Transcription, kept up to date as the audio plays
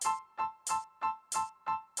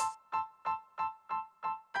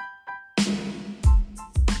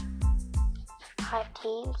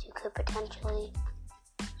teams, you could potentially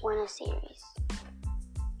win a series.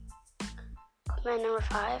 Comment number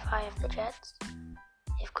 5, I have the Jets.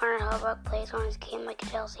 If Connor Hellebuyck plays on his game like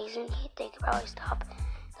Adele season, they could probably stop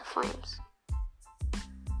the Flames.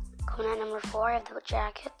 Comment number 4, I have the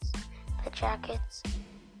Jackets. The Jackets,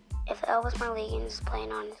 if Elvis Marligan is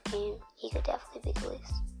playing on his game, he could definitely beat the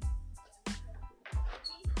Leafs.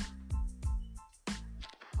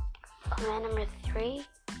 Comment number 3,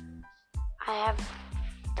 I have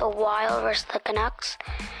the Wild versus the Canucks.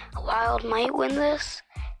 The Wild might win this.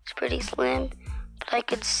 It's pretty slim, but I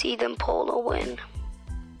could see them pull a win.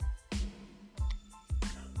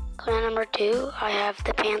 Comment number 2, I have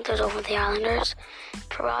the Panthers over the Islanders.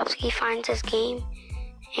 Bobrovsky finds his game,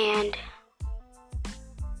 and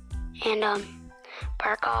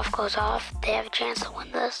Barkov goes off. They have a chance to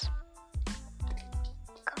win this.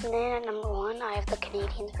 Coming in at number 1, I have the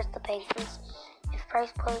Canadiens versus the Penguins. If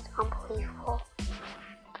Price plays unbelievable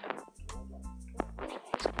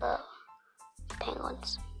against the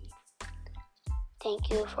Penguins. Thank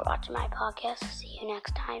you for watching my podcast. See you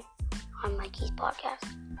next time on Mikey's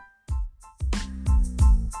podcast.